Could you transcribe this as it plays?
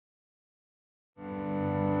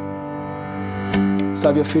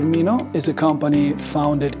Savio Firmino is a company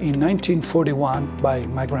founded in 1941 by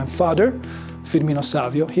my grandfather, Firmino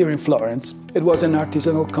Savio, here in Florence. It was an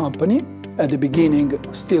artisanal company, at the beginning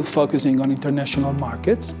still focusing on international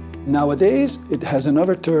markets. Nowadays, it has an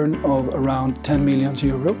overturn of around 10 million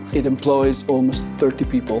euro. It employs almost 30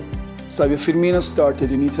 people. Savio Firmino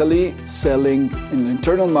started in Italy, selling in the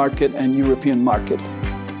internal market and European market.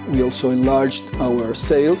 We also enlarged our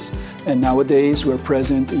sales, and nowadays we're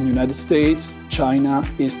present in the United States, China,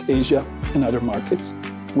 East Asia, and other markets.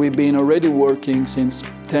 We've been already working since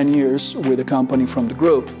 10 years with a company from the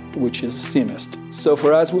group, which is Simest. So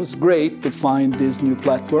for us it was great to find this new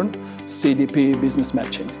platform, CDP Business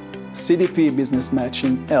Matching. CDP Business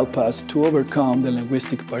Matching helps us to overcome the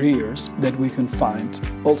linguistic barriers that we can find.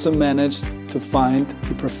 Also managed to find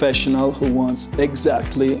the professional who wants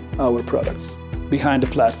exactly our products. Behind the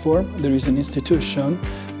platform, there is an institution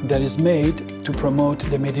that is made to promote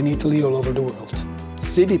the Made in Italy all over the world.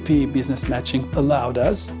 CDP Business Matching allowed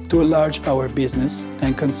us to enlarge our business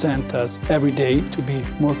and consent us every day to be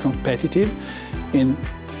more competitive in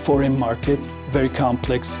foreign market, very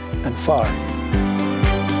complex and far.